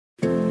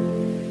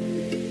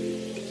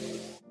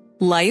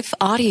Life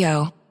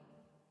Audio.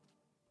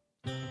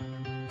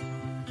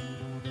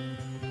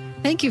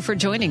 Thank you for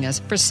joining us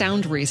for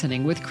Sound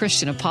Reasoning with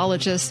Christian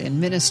apologist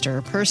and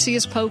minister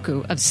Perseus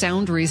Poku of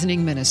Sound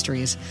Reasoning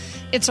Ministries.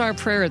 It's our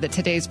prayer that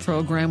today's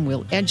program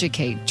will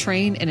educate,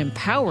 train, and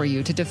empower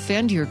you to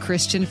defend your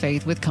Christian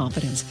faith with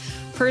confidence.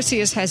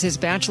 Perseus has his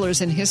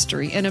bachelor's in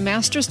history and a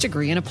master's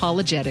degree in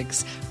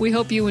apologetics. We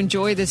hope you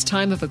enjoy this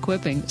time of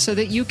equipping so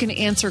that you can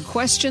answer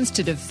questions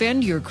to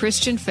defend your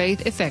Christian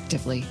faith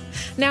effectively.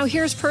 Now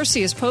here's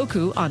Perseus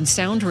Poku on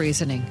Sound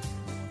Reasoning.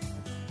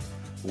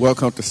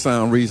 Welcome to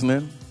Sound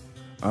Reasoning.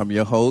 I'm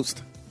your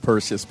host,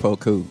 Perseus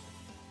Poku.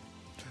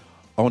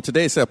 On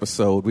today's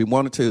episode, we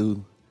wanted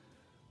to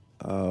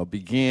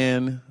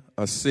begin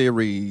a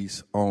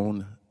series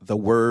on the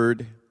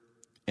Word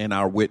and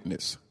our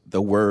witness.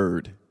 The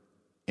Word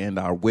and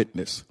our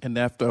witness. And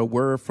after a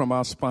word from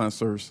our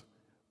sponsors,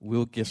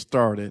 we'll get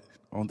started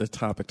on the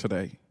topic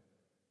today.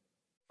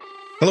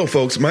 Hello,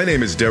 folks. My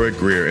name is Derek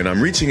Greer, and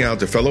I'm reaching out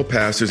to fellow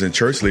pastors and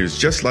church leaders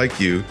just like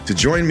you to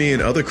join me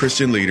and other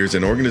Christian leaders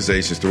and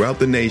organizations throughout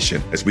the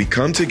nation as we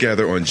come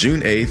together on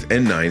June 8th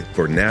and 9th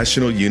for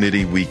National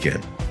Unity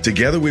Weekend.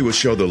 Together, we will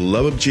show the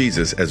love of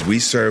Jesus as we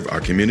serve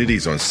our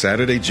communities on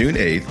Saturday, June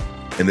 8th,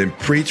 and then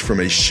preach from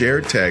a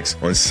shared text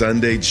on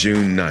Sunday,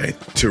 June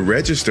 9th. To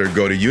register,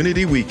 go to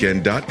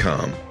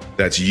unityweekend.com.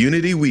 That's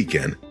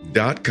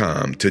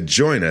unityweekend.com to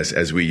join us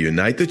as we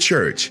unite the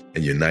church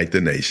and unite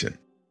the nation.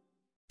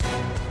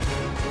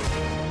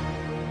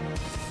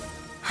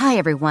 Hi,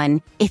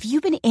 everyone. If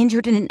you've been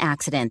injured in an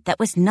accident that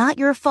was not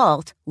your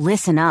fault,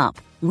 listen up.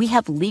 We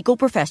have legal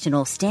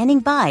professionals standing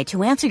by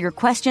to answer your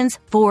questions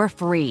for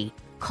free.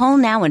 Call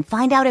now and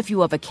find out if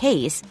you have a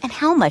case and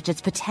how much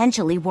it's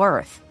potentially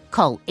worth.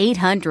 Call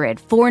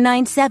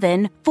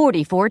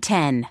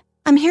 800-497-4410.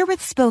 I'm here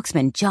with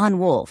spokesman John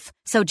Wolf.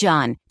 So,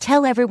 John,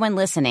 tell everyone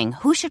listening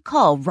who should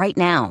call right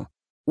now.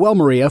 Well,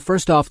 Maria,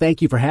 first off,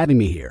 thank you for having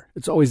me here.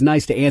 It's always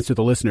nice to answer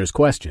the listeners'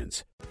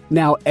 questions.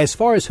 Now, as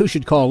far as who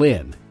should call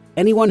in,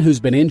 anyone who's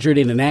been injured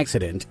in an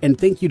accident and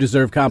think you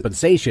deserve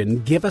compensation,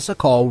 give us a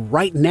call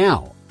right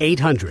now.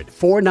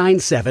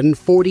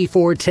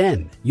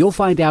 800-497-4410. You'll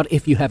find out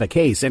if you have a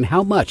case and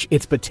how much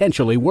it's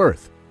potentially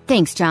worth.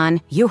 Thanks,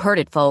 John. You heard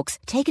it, folks.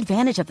 Take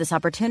advantage of this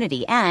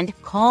opportunity and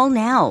call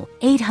now.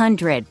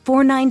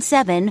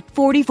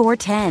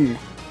 800-497-4410.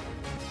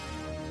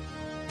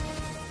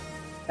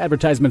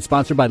 Advertisement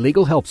sponsored by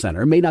Legal Help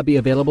Center. May not be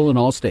available in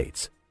all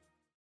states.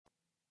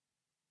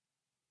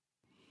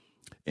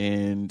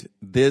 And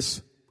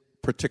this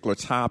particular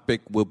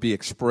topic will be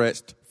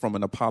expressed from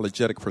an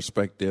apologetic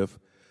perspective.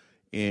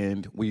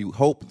 And we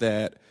hope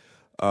that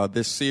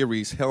this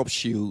series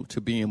helps you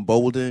to be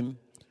emboldened,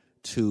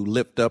 to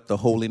lift up the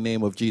holy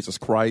name of Jesus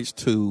Christ,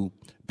 to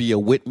be a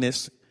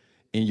witness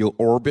in your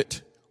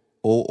orbit.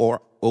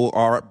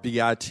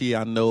 O-R-B-I-T,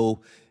 I know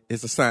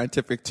is a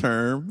scientific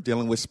term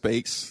dealing with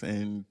space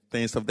and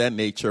things of that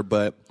nature,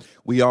 but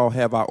we all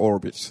have our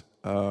orbits.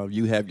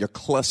 You have your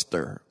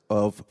cluster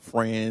of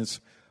friends,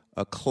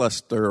 a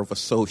cluster of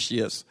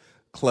associates,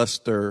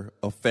 cluster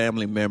of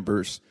family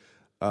members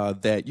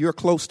that you're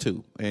close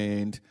to,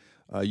 and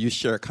you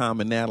share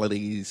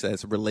commonalities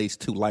as it relates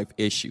to life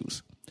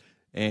issues.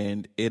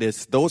 And it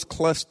is those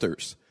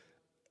clusters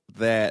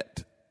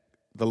that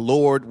the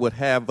Lord would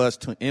have us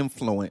to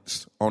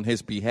influence on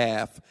his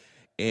behalf.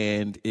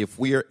 And if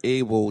we are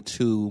able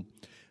to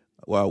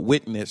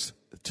witness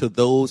to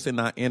those in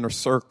our inner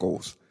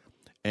circles,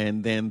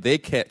 and then they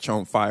catch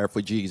on fire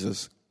for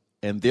Jesus,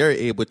 and they're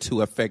able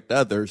to affect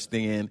others,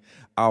 then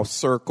our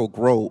circle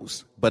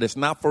grows. But it's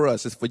not for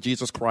us, it's for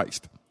Jesus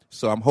Christ.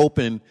 So I'm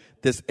hoping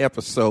this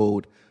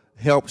episode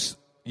helps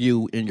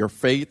you in your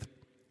faith,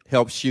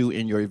 helps you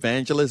in your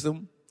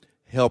evangelism,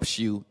 helps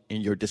you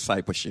in your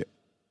discipleship.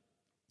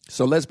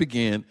 So let's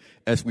begin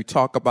as we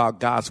talk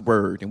about God's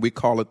word, and we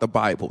call it the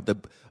Bible, the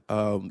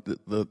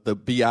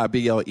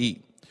Bible.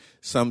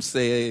 Some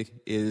say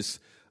is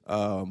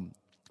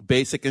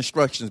basic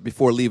instructions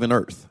before leaving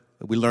earth.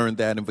 We learned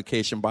that in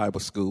Vacation Bible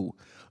School.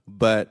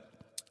 But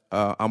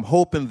I'm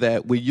hoping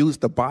that we use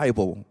the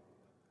Bible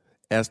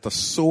as the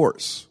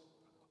source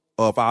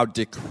of our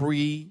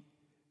decree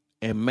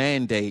and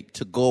mandate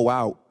to go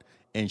out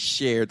and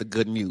share the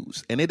good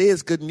news. And it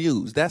is good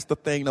news. That's the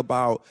thing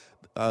about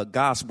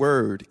God's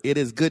word. It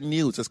is good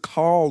news. It's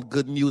called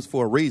good news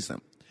for a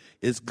reason.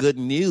 It's good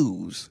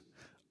news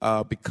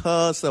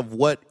because of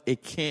what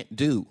it can't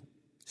do.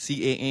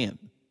 C-A-N.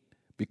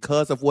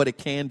 Because of what it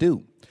can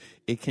do.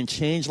 It can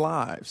change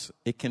lives.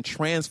 It can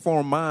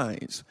transform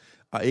minds.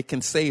 It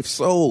can save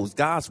souls.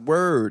 God's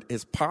word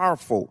is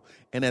powerful.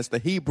 And as the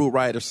Hebrew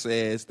writer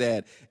says,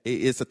 that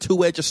it's a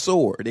two-edged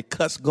sword. It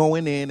cuts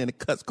going in and it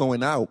cuts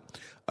going out.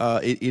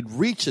 It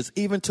reaches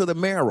even to the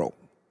marrow.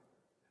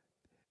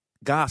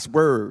 God's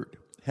word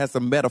has a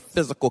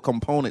metaphysical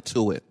component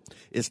to it.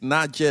 It's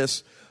not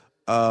just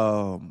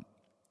a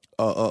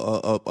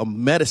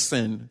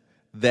medicine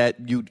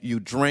that you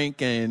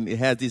drink and it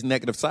has these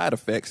negative side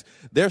effects.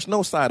 There's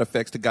no side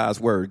effects to God's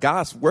word.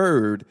 God's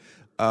word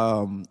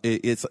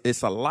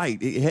It's a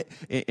light.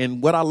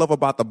 And what I love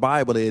about the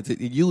Bible is it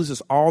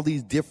uses all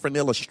these different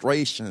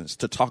illustrations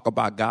to talk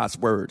about God's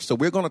word. So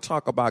we're going to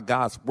talk about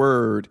God's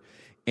word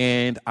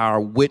and our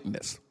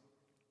witness.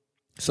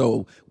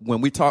 So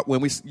when we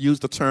use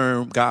the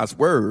term God's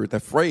word, the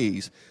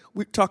phrase,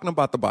 we're talking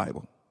about the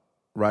Bible,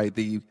 right?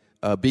 The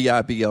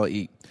Bible.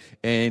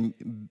 And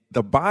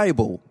the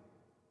Bible,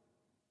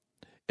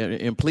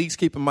 and please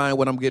keep in mind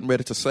what I'm getting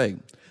ready to say.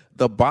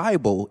 The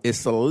Bible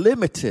is a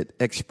limited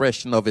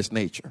expression of its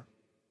nature.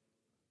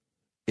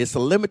 It's a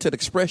limited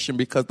expression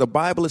because the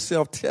Bible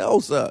itself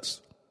tells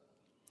us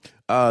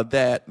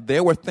that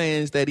there were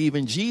things that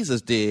even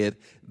Jesus did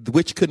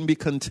which couldn't be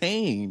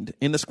contained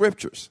in the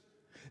scriptures.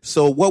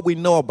 So what we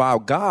know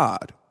about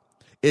God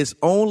is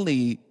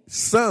only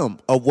some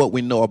of what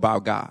we know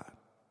about God.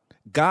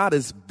 God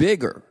is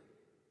bigger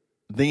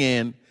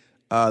than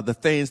the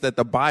things that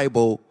the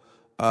Bible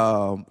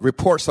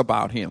reports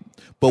about him.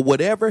 But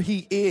whatever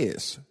he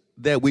is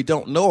that we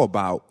don't know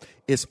about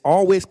is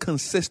always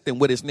consistent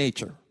with his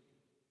nature.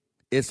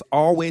 It's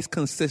always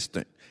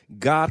consistent.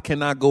 God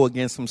cannot go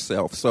against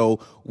himself. So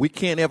we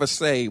can't ever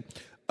say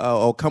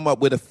or come up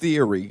with a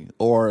theory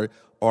or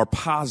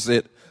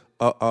posit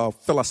a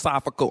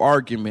philosophical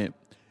argument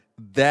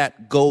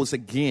that goes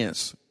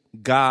against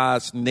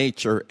God's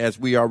nature as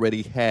we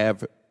already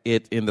have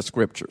it in the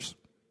scriptures.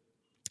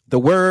 The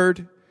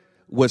word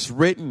was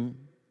written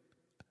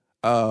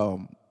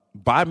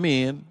by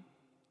men,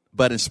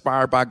 but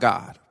inspired by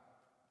God.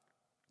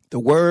 The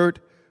word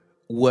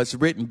was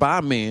written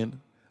by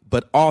men,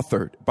 but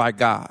authored by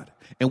God.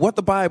 And what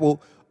the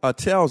Bible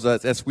tells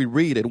us as we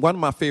read it, one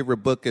of my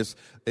favorite books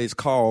is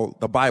called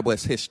The Bible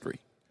as History.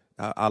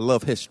 I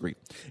love history.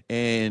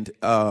 And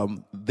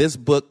this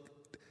book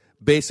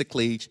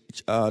basically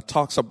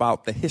talks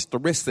about the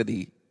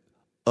historicity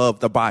of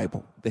the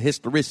Bible,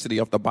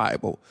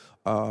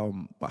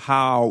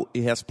 how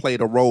it has played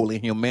a role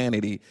in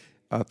humanity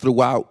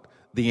throughout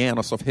the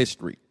annals of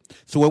history.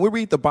 So when we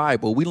read the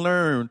Bible, we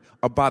learn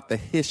about the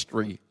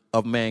history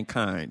of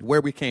mankind,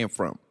 where we came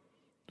from,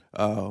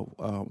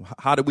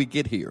 how did we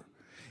get here?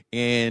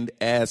 And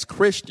as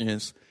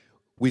Christians,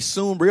 we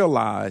soon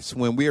realize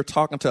when we are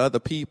talking to other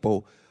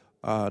people,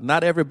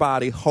 not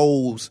everybody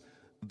holds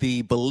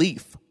the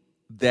belief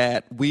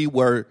that we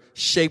were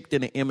shaped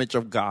in the image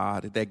of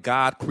God, that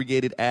God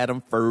created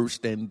Adam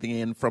first, and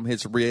then from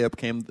his rib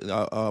came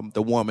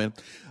the woman.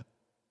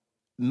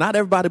 Not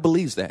everybody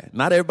believes that.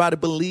 Not everybody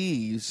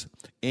believes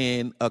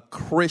in a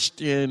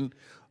Christian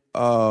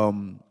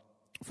worldview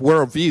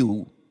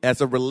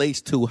as it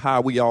relates to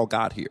how we all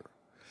got here.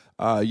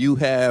 You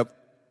have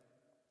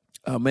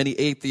many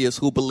atheists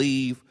who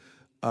believe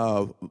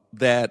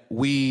that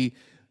we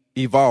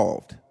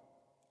evolved.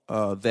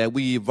 That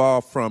we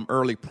evolved from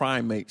early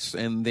primates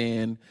and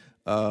then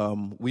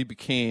we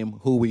became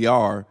who we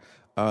are,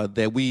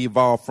 that we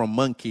evolved from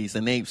monkeys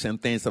and apes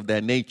and things of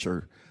that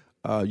nature.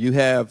 You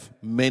have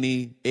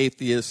many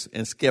atheists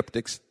and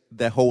skeptics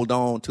that hold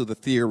on to the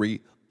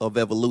theory of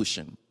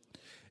evolution.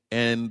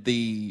 And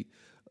the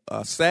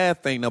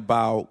sad thing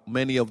about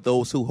many of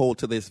those who hold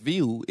to this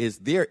view is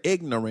they're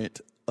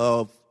ignorant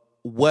of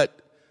what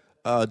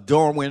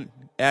Darwin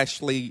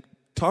actually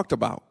talked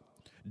about.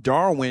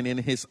 Darwin, in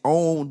his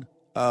own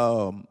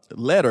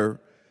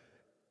letter,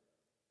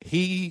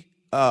 he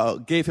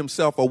gave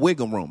himself a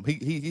wiggle room.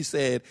 He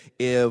said,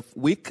 if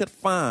we could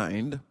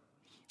find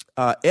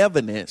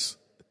evidence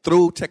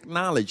through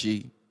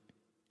technology,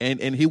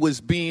 and he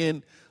was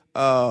being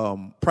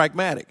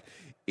pragmatic.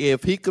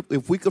 If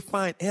we could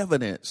find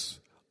evidence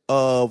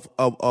of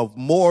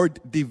more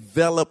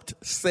developed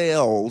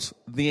cells,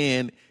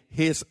 then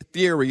his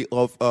theory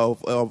of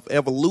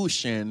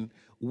evolution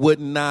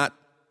would not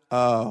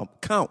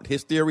count.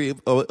 His theory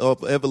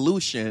of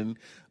evolution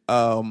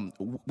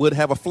would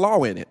have a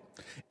flaw in it.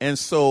 And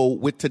so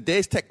with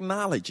today's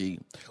technology,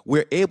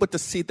 we're able to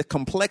see the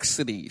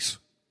complexities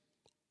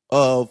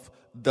of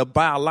the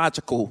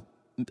biological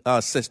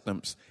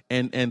systems.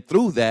 And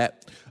through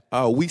that,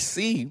 we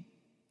see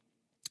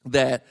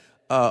that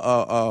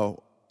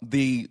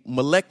the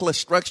molecular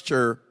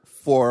structure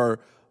for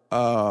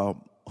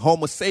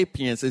Homo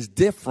sapiens is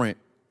different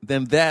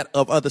than that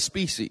of other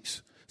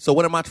species. So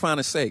what am I trying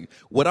to say?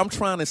 What I'm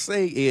trying to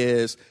say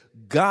is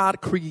God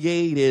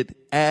created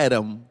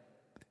Adam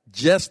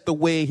just the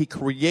way he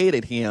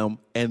created him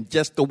and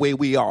just the way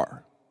we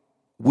are.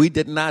 We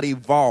did not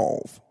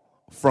evolve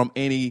from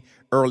any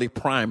early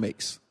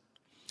primates.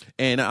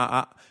 And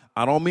I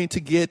don't mean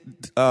to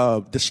get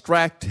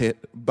distracted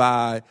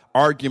by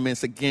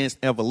arguments against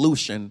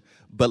evolution,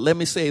 but let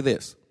me say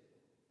this.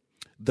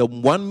 The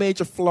one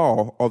major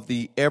flaw of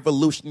the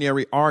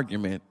evolutionary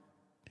argument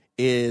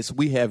is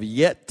we have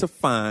yet to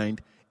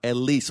find at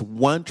least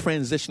one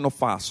transitional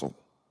fossil.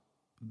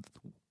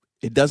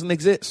 It doesn't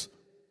exist.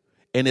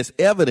 And it's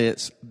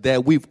evidence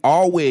that we've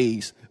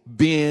always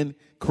been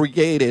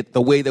created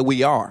the way that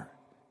we are.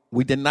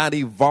 We did not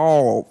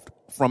evolve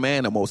from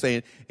animals.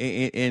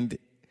 And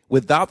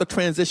without the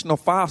transitional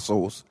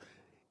fossils,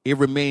 it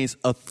remains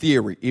a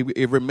theory.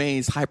 It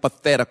remains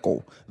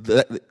hypothetical.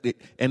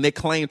 And they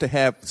claim to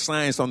have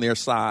science on their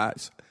side,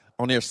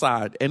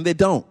 and they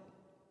don't.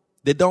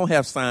 They don't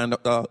have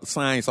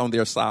science on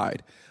their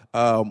side.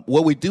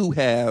 What we do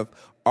have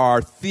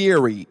are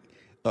theory.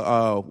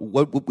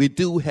 What we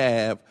do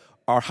have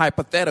are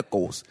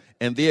hypotheticals,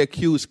 and they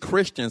accuse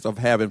Christians of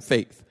having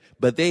faith.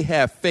 But they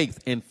have faith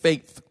in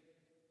faith,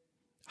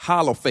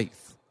 hollow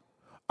faith.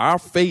 Our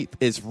faith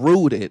is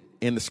rooted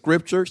in the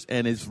scriptures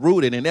and is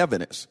rooted in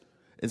evidence.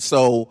 And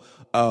so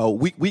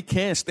we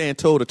can stand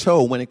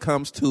toe-to-toe when it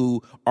comes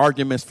to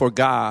arguments for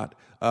God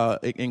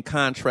in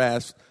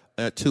contrast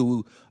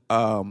to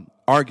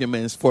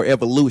arguments for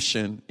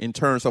evolution in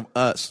terms of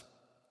us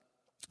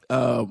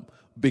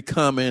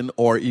becoming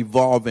or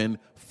evolving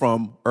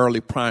from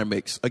early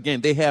primates.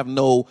 Again, they have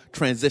no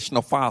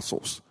transitional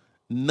fossils,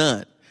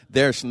 none.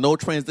 There's no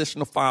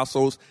transitional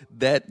fossils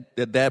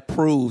that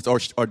proves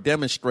or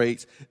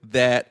demonstrates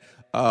that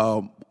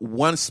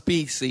one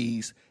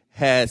species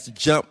has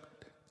jumped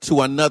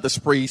to another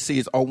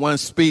species or one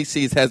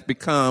species has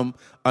become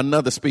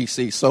another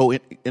species. So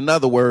in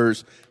other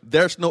words,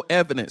 there's no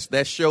evidence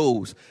that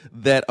shows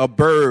that a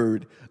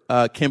bird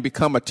can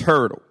become a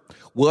turtle.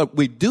 What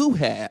we do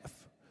have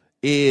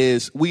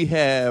is we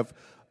have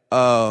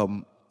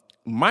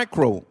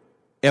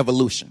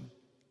microevolution.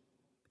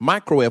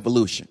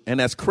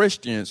 And as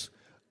Christians,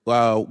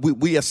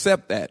 we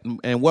accept that.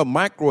 And what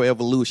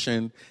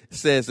microevolution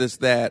says is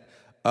that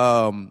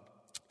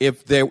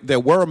if there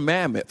were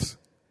mammoths,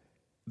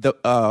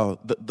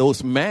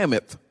 those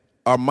mammoths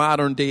are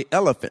modern day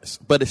elephants,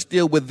 but it's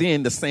still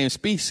within the same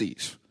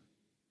species.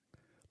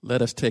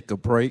 Let us take a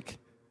break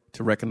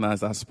to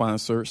recognize our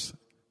sponsors,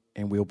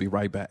 and we'll be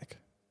right back.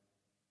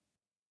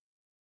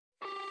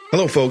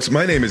 Hello, folks.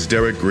 My name is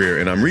Derek Greer,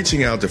 and I'm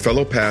reaching out to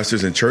fellow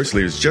pastors and church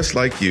leaders just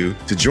like you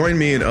to join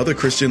me and other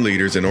Christian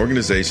leaders and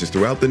organizations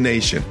throughout the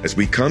nation as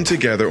we come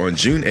together on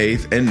June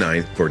 8th and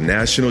 9th for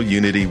National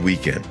Unity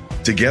Weekend.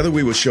 Together,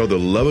 we will show the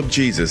love of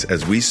Jesus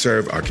as we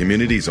serve our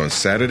communities on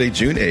Saturday,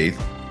 June 8th,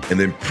 and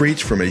then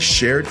preach from a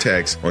shared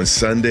text on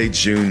Sunday,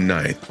 June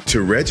 9th.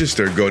 To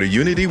register, go to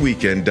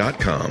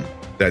unityweekend.com.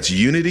 That's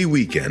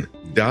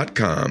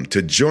unityweekend.com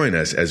to join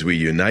us as we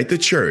unite the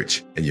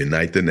church and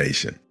unite the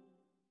nation.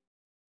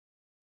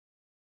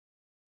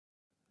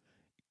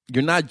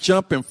 You're not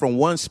jumping from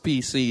one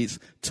species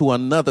to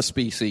another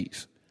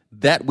species.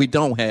 That we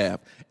don't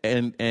have.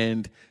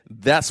 And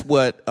that's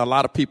what a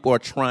lot of people are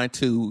trying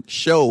to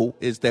show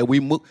is that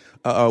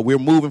we're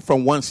moving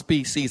from one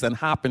species and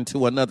hopping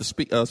to another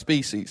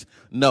species.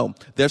 No,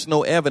 there's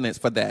no evidence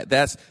for that.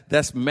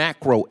 That's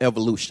macro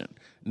evolution.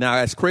 Now,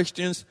 as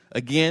Christians,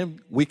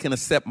 again, we can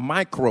accept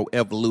micro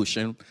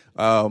evolution,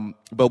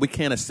 but we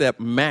can't accept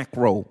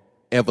macro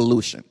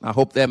evolution. I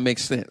hope that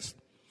makes sense.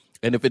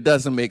 And if it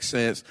doesn't make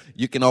sense,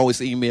 you can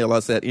always email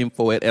us at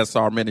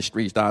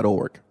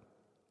info@srministries.org.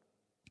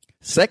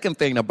 Second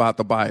thing about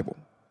the Bible,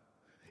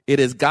 it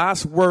is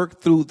God's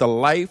work through the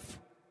life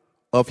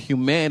of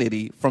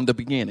humanity from the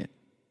beginning.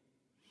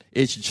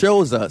 It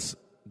shows us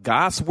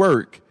God's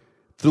work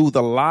through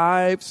the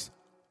lives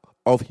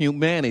of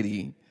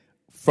humanity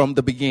from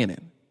the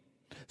beginning.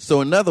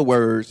 So in other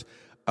words,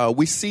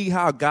 we see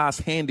how God's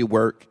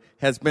handiwork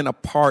has been a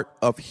part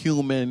of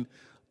human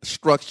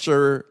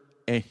structure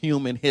and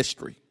human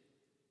history.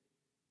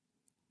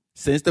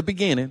 Since the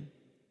beginning,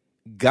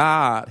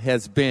 God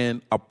has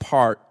been a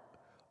part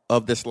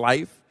of this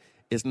life.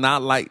 It's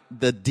not like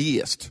the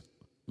deists.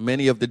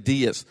 Many of the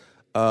deists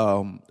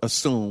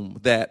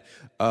assume that,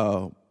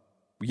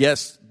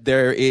 yes,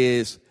 there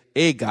is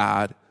a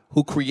God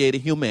who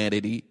created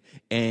humanity,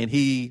 and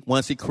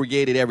once he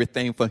created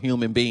everything for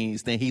human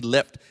beings, then he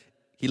left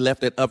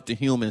it up to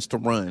humans to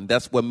run.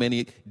 That's what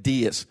many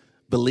deists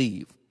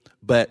believe.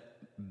 But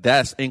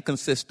that's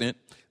inconsistent,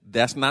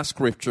 that's not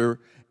scripture,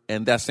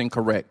 and that's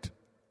incorrect.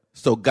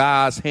 So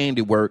God's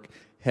handiwork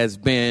has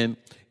been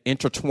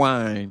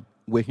intertwined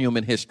with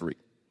human history.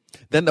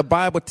 Then the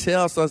Bible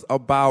tells us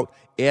about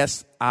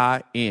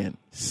sin,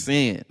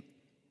 sin.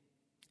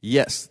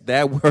 Yes,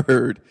 that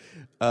word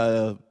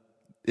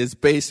is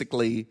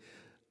basically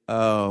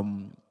a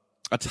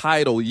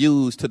title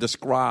used to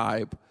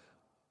describe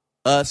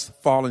us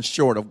falling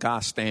short of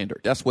God's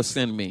standard. That's what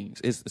sin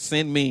means.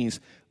 Sin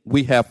means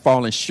we have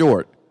fallen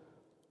short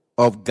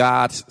of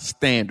God's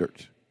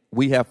standard.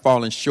 We have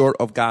fallen short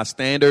of God's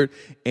standard,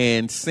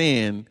 and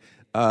sin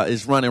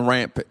is running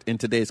rampant in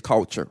today's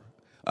culture.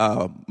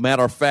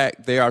 Matter of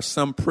fact, there are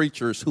some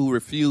preachers who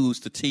refuse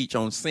to teach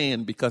on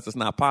sin because it's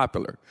not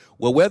popular.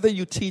 Well, whether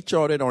you teach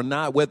on it or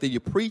not, whether you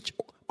preach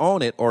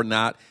on it or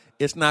not,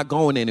 it's not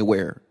going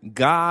anywhere.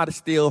 God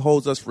still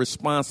holds us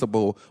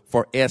responsible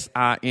for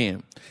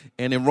sin.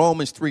 And in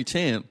Romans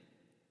 3:10,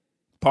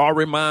 Paul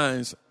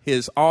reminds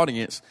his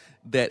audience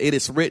that it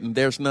is written,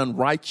 there's none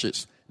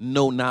righteous,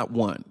 no, not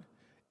one.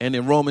 And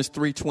in Romans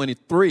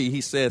 3:23,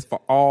 he says,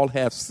 for all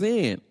have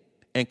sinned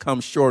and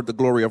come short of the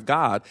glory of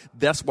God.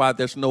 That's why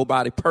there's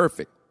nobody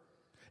perfect.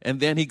 And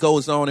then he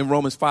goes on in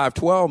Romans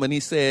 5:12, and he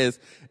says,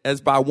 as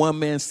by one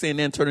man sin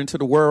entered into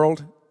the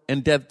world,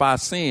 and death by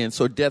sin.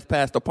 So death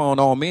passed upon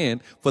all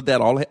men, for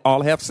that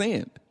all have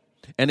sinned.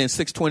 And in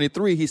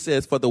 6:23, he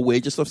says, for the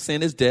wages of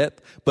sin is death,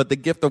 but the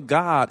gift of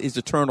God is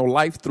eternal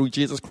life through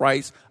Jesus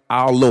Christ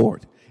our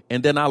Lord.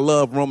 And then I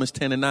love Romans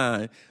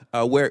 10:9,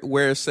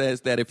 where it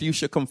says that if you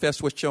should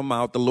confess with your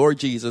mouth the Lord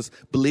Jesus,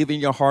 believe in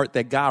your heart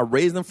that God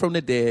raised him from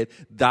the dead,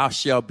 thou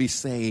shalt be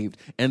saved.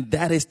 And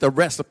that is the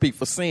recipe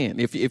for sin.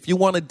 If you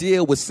want to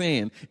deal with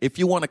sin, if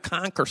you want to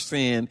conquer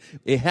sin,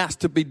 it has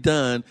to be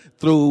done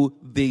through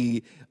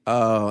the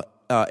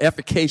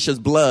efficacious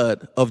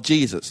blood of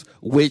Jesus,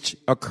 which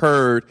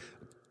occurred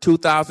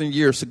 2,000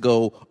 years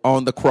ago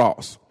on the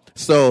cross.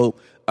 So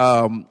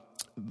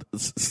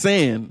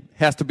sin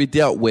has to be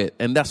dealt with,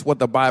 and that's what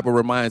the Bible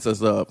reminds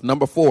us of.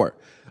 Number 4,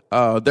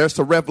 there's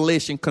a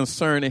revelation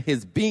concerning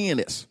his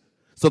beingness.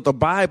 So the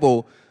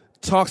Bible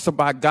talks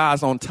about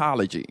God's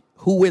ontology.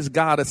 Who is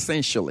God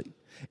essentially?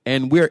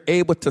 And we're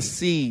able to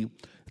see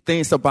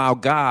things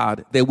about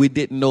God that we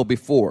didn't know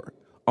before.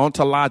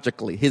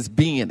 Ontologically, his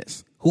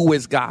beingness. Who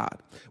is God?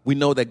 We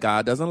know that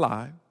God doesn't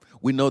lie.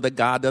 We know that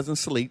God doesn't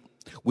sleep.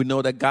 We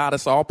know that God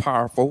is all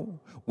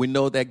powerful. We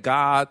know that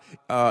God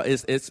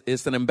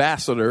is an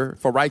ambassador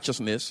for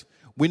righteousness.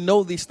 We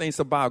know these things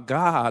about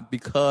God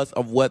because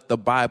of what the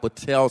Bible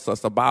tells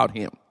us about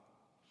him.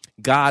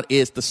 God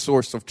is the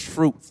source of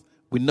truth.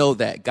 We know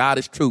that God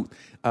is truth.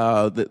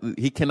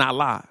 He cannot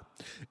lie.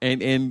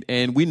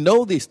 And we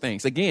know these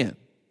things, again,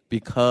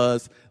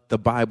 because the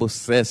Bible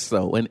says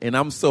so. And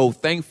I'm so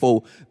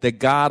thankful that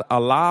God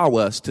allow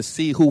us to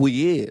see who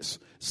he is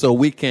so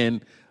we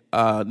can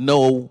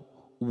know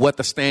what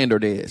the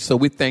standard is. So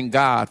we thank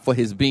God for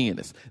his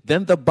beingness.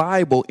 Then the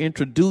Bible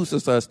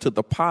introduces us to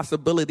the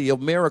possibility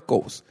of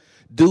miracles.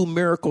 Do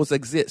miracles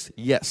exist?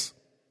 Yes.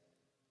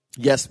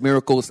 Yes,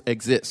 miracles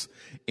exist.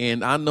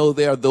 And I know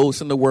there are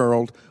those in the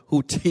world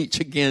who teach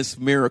against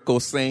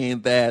miracles,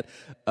 saying that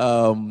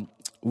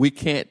we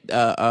can't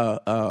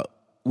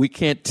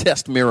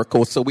test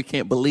miracles, so we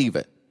can't believe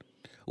it.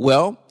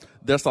 Well,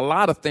 there's a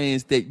lot of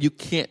things that you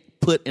can't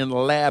put in the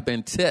lab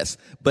and test,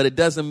 but it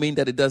doesn't mean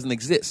that it doesn't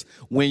exist.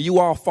 When you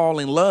all fall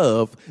in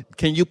love,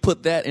 can you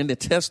put that in the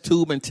test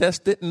tube and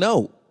test it?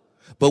 No.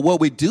 But what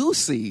we do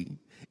see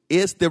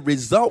is the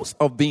results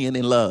of being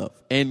in love.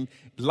 And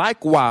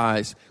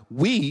likewise,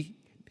 we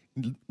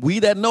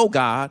that know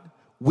God,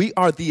 we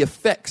are the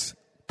effects.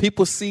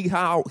 People see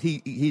how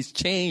he's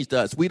changed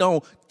us. We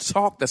don't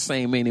talk the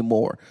same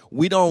anymore.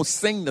 We don't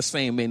sing the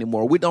same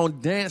anymore. We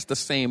don't dance the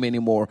same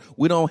anymore.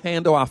 We don't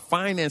handle our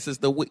finances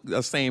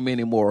the same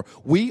anymore.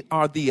 We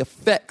are the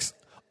effects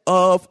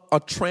of a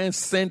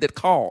transcendent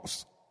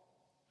cause.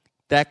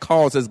 That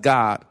cause is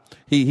God.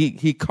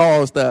 He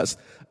caused us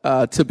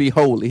to be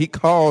holy. He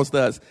caused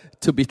us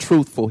to be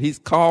truthful. He's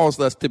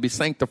caused us to be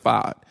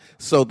sanctified.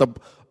 So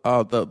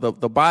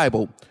the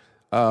Bible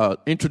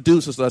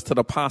introduces us to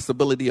the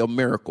possibility of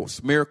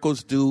miracles.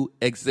 Miracles do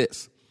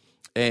exist.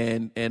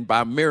 And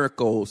by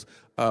miracles,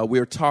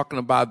 we're talking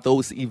about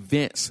those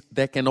events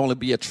that can only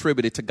be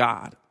attributed to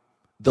God.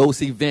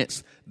 Those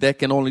events that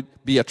can only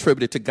be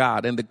attributed to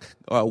God. And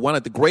one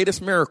of the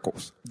greatest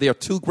miracles, there are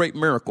two great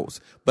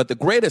miracles, but the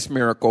greatest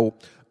miracle,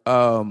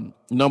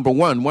 number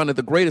one of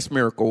the greatest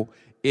miracle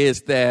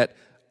is that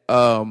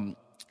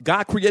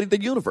God created the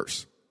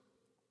universe.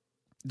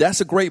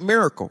 That's a great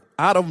miracle.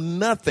 Out of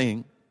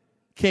nothing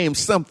came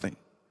something.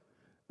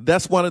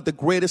 That's one of the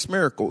greatest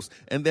miracles.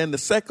 And then the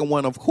second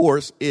one, of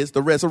course, is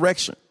the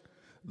resurrection.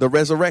 The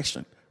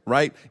resurrection,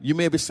 right? You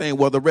may be saying,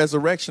 well, the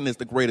resurrection is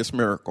the greatest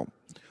miracle.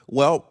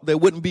 Well, there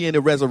wouldn't be any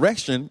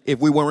resurrection if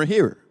we weren't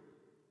here.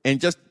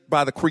 And just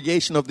by the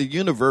creation of the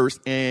universe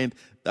and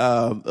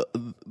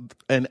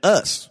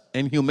us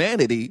and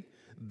humanity,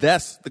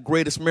 that's the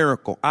greatest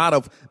miracle. Out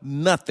of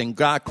nothing,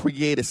 God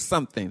created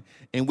something,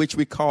 in which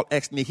we call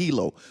ex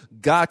nihilo.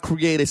 God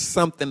created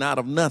something out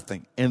of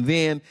nothing. And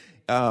then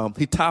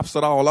he tops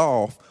it all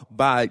off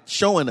by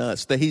showing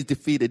us that he's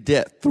defeated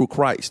death through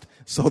Christ.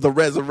 So the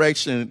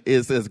resurrection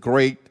is as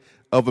great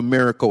of a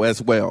miracle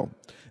as well.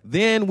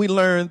 Then we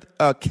learned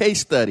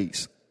case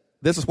studies.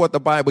 This is what the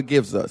Bible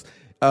gives us.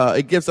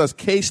 It gives us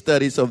case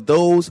studies of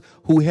those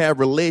who have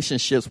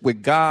relationships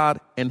with God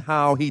and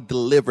how he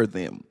delivered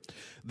them.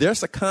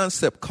 There's a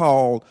concept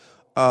called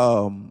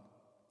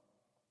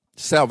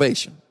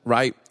salvation,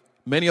 right?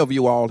 Many of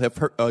you all have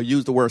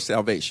used the word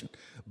salvation.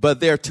 But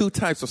there are two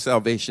types of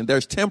salvation.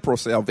 There's temporal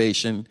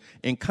salvation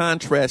in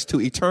contrast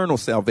to eternal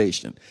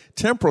salvation.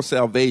 Temporal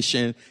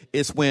salvation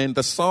is when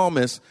the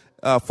psalmist,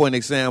 for an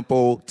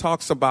example,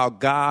 talks about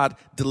God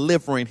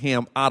delivering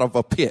him out of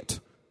a pit.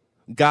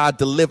 God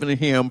delivering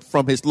him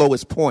from his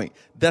lowest point.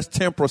 That's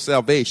temporal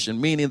salvation,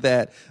 meaning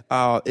that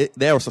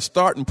there was a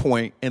starting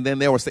point and then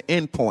there was the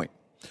end point.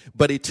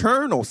 But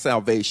eternal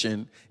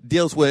salvation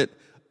deals with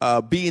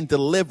being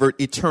delivered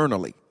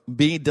eternally.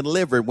 Being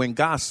delivered, when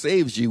God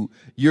saves you,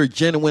 you're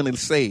genuinely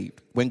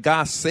saved. When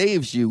God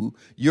saves you,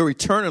 you're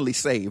eternally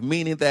saved,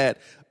 meaning that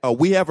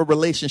we have a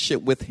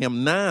relationship with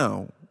him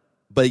now,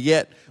 but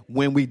yet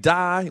when we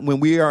die, when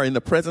we are in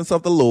the presence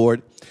of the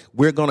Lord,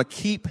 we're going to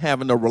keep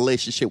having a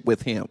relationship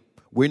with him.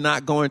 We're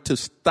not going to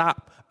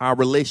stop our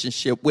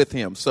relationship with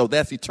him. So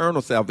that's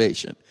eternal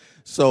salvation.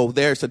 So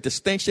there's a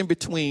distinction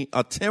between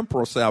a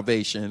temporal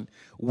salvation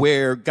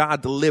where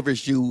God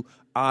delivers you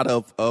out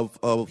of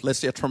let's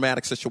say, a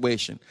traumatic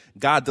situation.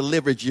 God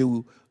delivered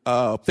you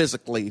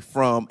physically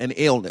from an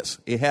illness.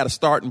 It had a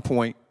starting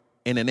point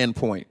and an end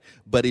point.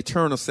 But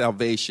eternal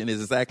salvation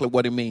is exactly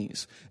what it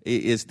means.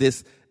 Is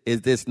this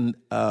existence,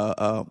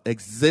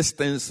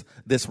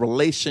 this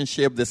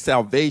relationship, this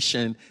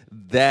salvation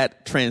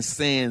that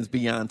transcends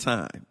beyond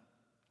time.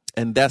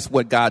 And that's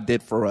what God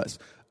did for us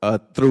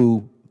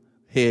through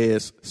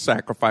his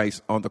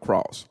sacrifice on the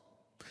cross.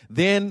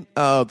 Then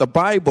the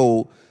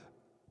Bible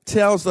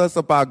tells us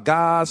about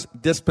God's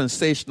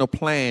dispensational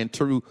plan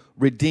to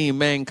redeem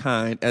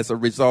mankind as a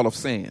result of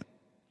sin.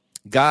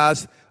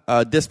 God's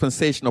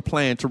dispensational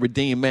plan to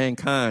redeem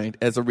mankind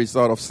as a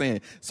result of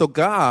sin. So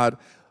God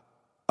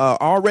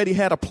already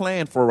had a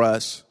plan for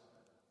us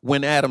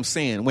when Adam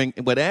sinned.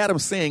 When Adam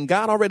sinned,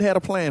 God already had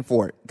a plan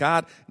for it.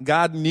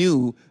 God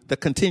knew the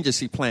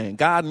contingency plan.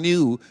 God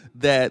knew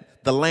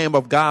that the Lamb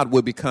of God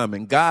would be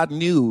coming. God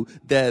knew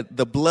that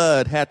the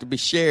blood had to be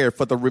shared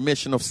for the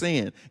remission of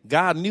sin.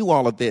 God knew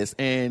all of this.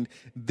 And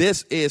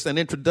this is an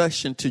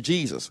introduction to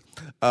Jesus.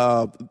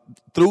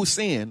 Through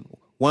sin,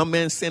 one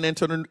man's sin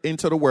entered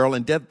into the world,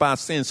 and death by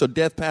sin. So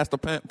death passed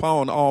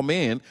upon all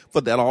men,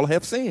 for that all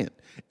have sinned.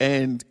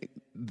 And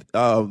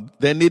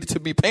there needed to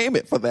be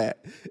payment for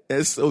that.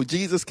 And so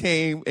Jesus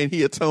came and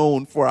he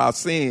atoned for our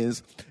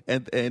sins,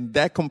 and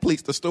that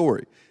completes the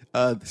story.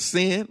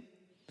 Sin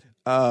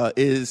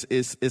is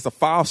a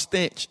foul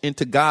stench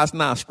into God's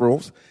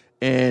nostrils,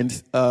 and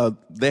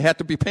there had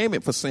to be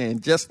payment for sin,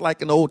 just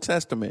like in the Old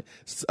Testament.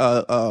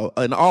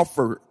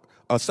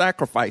 A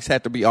sacrifice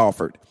had to be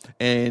offered,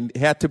 and it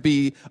had to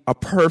be a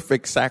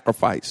perfect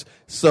sacrifice.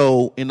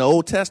 So in the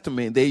Old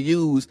Testament, they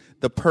used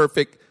the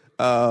perfect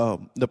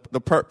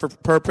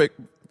perfect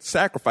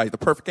sacrifice, the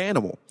perfect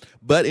animal.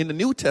 But in the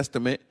New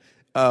Testament,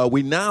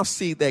 we now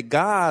see that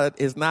God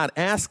is not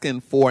asking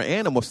for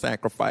animal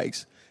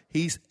sacrifice.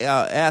 He's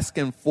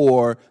asking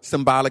for,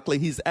 symbolically,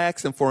 he's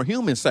asking for a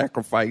human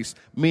sacrifice,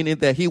 meaning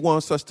that he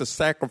wants us to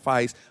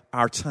sacrifice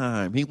our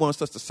time. He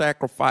wants us to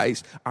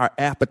sacrifice our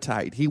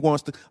appetite. He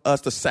wants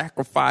us to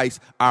sacrifice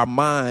our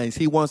minds.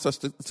 He wants us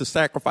to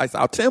sacrifice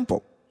our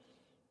temple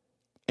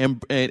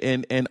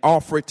and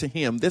offer it to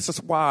him. This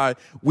is why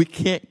we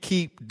can't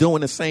keep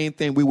doing the same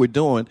thing we were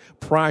doing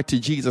prior to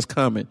Jesus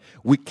coming.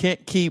 We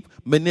can't keep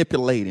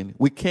manipulating.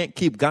 We can't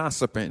keep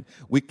gossiping.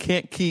 We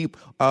can't keep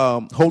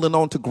holding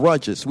on to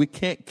grudges. We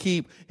can't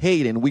keep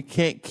hating. We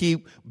can't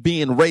keep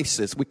being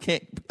racist. We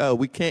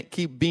can't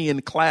keep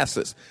being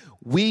classist.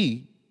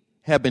 We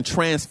have been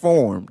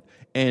transformed,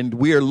 and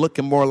we are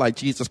looking more like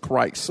Jesus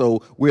Christ.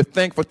 So we're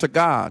thankful to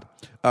God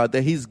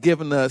that he's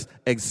given us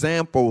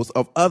examples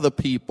of other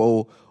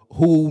people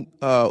who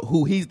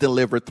he's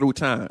delivered through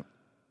time.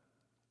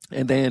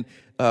 And then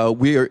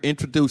we are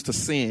introduced to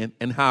sin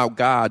and how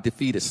God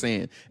defeated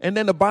sin. And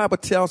then the Bible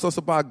tells us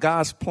about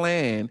God's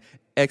plan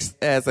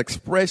as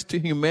expressed to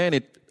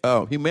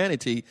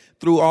humanity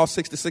through all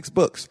 66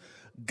 books.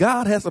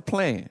 God has a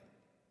plan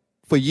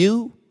for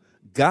you.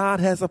 God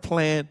has a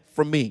plan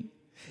for me.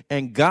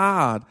 And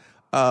God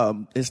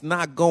is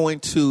not going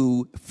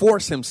to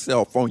force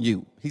himself on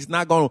you. He's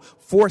not going to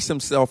force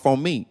himself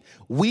on me.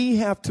 We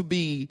have to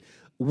be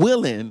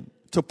willing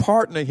to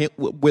partner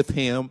with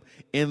him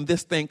in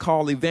this thing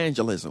called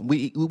evangelism.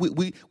 We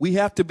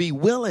have to be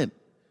willing.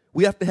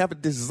 We have to have a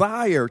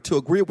desire to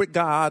agree with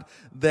God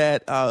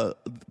that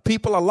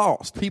people are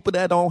lost. People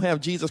that don't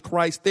have Jesus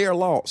Christ, they're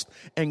lost.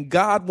 And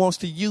God wants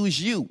to use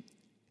you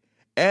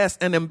as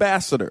an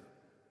ambassador.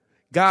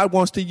 God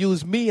wants to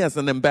use me as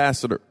an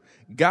ambassador.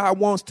 God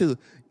wants to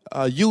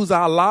use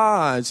our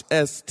lives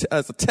as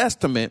a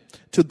testament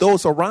to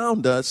those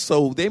around us,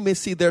 so they may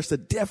see there's a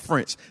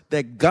difference,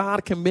 that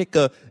God can make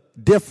a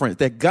difference,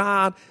 that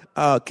God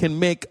can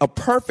make a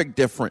perfect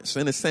difference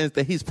in the sense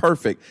that he's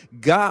perfect.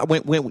 God,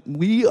 when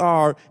we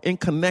are in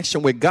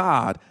connection with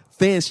God,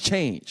 things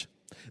change.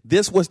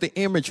 This was the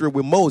imagery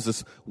with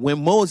Moses.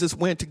 When Moses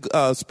went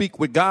to speak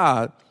with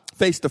God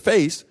face to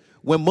face,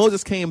 when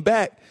Moses came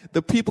back,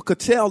 the people could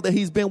tell that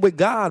he's been with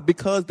God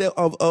because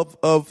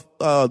of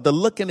the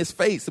look in his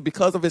face,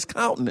 because of his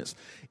countenance.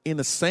 In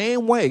the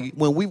same way,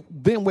 when we've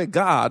been with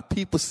God,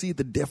 people see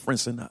the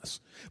difference in us.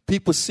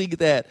 People see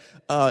that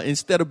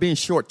instead of being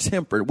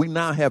short-tempered, we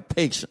now have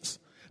patience.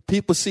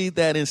 People see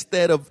that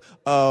instead of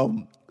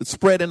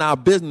spreading our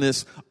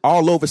business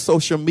all over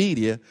social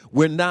media,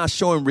 we're now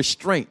showing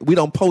restraint. We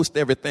don't post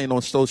everything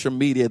on social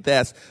media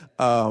that's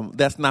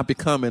not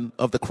becoming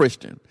of the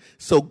Christian.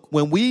 So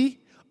when we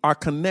are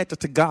connected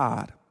to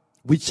God,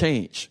 we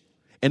change.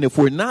 And if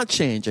we're not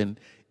changing,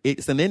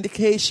 it's an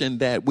indication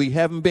that we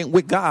haven't been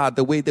with God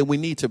the way that we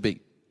need to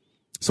be.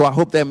 So I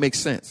hope that makes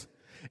sense.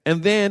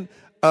 And then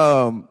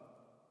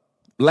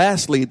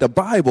lastly, the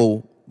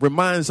Bible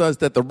reminds us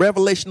that the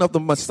revelation of the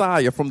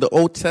Messiah from the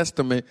Old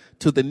Testament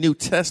to the New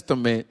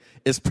Testament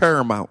is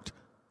paramount.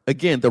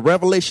 Again, the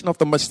revelation of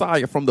the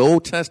Messiah from the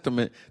Old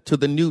Testament to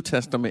the New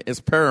Testament is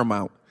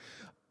paramount.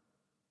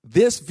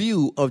 this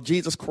view of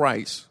Jesus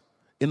Christ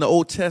in the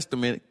Old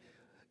Testament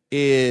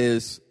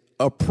is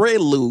a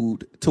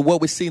prelude to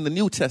what we see in the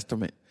New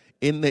Testament.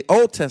 In the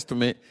Old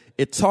Testament,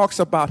 it talks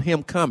about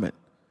him coming.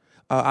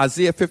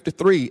 Isaiah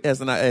 53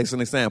 as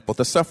an example,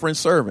 the suffering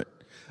servant.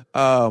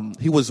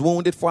 He was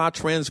wounded for our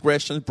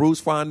transgressions,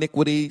 bruised for our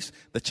iniquities.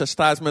 The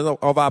chastisement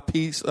of our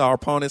peace are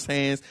upon his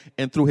hands,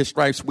 and through his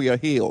stripes we are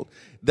healed.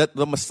 That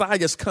the Messiah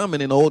is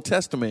coming in the Old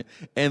Testament.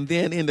 And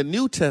then in the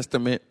New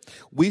Testament,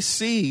 we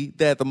see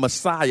that the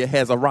Messiah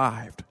has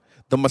arrived.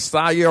 The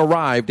Messiah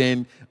arrived,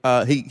 and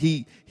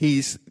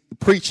he's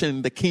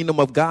preaching the kingdom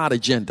of God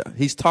agenda.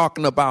 He's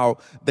talking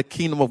about the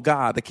kingdom of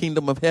God, the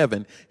kingdom of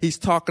heaven. He's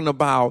talking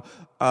about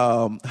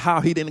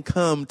how he didn't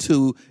come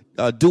to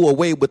do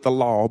away with the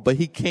law, but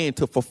he came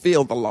to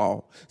fulfill the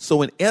law.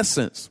 So in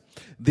essence,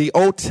 the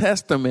Old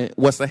Testament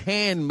was a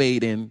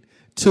handmaiden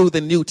to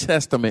the New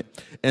Testament.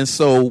 And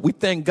so we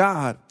thank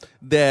God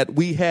that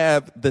we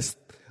have this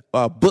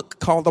book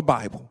called the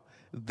Bible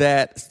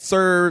that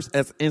serves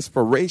as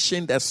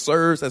inspiration, that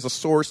serves as a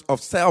source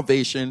of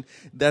salvation,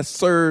 that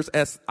serves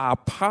as our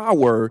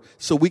power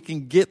so we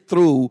can get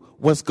through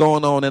what's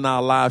going on in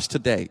our lives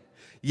today.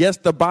 Yes,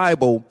 the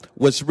Bible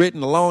was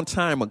written a long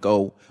time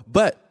ago,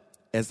 but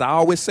as I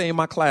always say in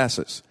my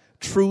classes,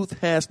 truth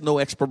has no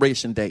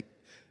expiration date.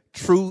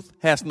 Truth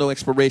has no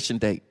expiration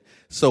date.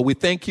 So we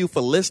thank you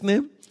for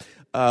listening.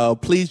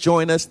 Please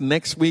join us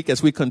next week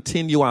as we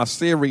continue our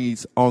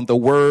series on the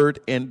word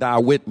and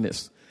our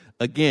witness.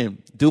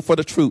 Again, do for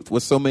the truth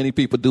what so many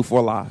people do for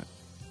a lie.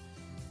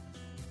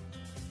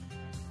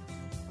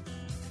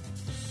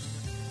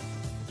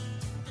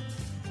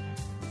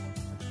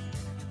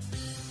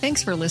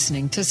 Thanks for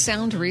listening to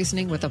Sound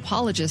Reasoning with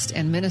apologist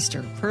and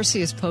minister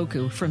Perseus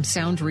Poku from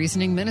Sound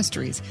Reasoning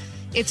Ministries.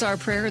 It's our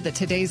prayer that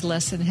today's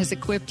lesson has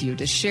equipped you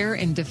to share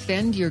and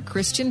defend your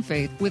Christian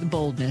faith with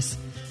boldness.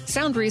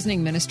 Sound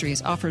Reasoning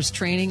Ministries offers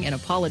training in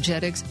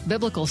apologetics,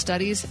 biblical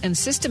studies, and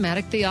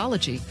systematic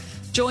theology.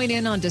 Join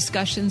in on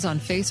discussions on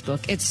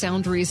Facebook at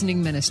Sound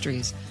Reasoning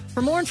Ministries.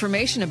 For more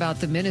information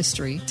about the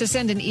ministry, to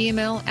send an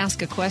email,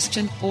 ask a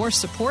question, or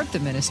support the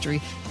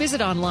ministry,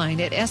 visit online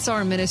at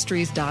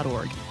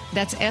srministries.org.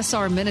 That's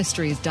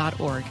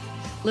srministries.org.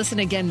 Listen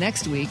again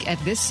next week at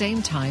this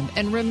same time.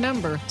 And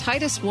remember,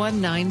 Titus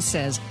 1:9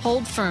 says,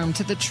 hold firm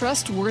to the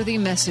trustworthy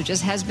message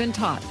as has been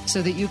taught,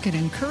 so that you can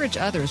encourage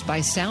others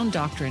by sound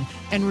doctrine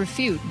and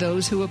refute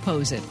those who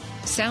oppose it.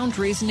 Sound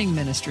Reasoning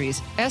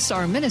Ministries,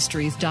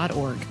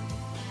 srministries.org.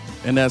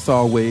 And as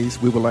always,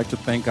 we would like to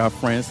thank our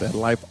friends at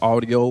Life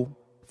Audio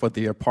for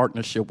their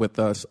partnership with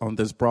us on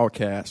this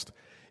broadcast.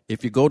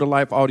 If you go to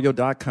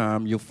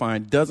lifeaudio.com, you'll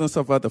find dozens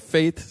of other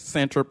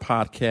faith-centered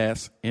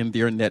podcasts in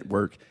their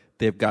network.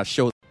 They've got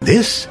shows.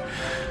 This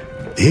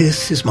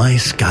is my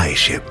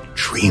skyship,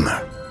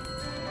 Dreamer.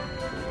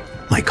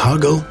 My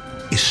cargo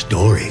is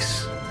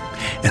stories,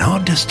 and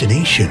our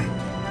destination,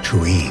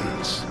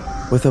 dreams.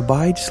 With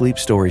Abide Sleep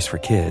Stories for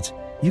Kids,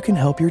 you can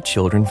help your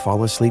children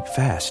fall asleep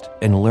fast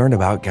and learn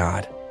about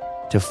God.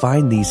 To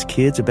find these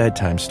kids'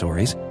 bedtime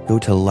stories, go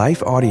to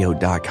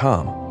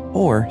lifeaudio.com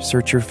or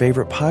search your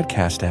favorite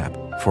podcast app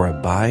for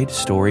Abide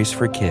Stories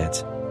for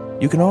Kids.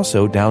 You can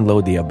also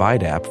download the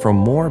Abide app for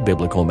more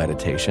biblical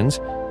meditations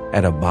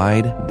at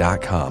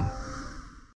abide.com.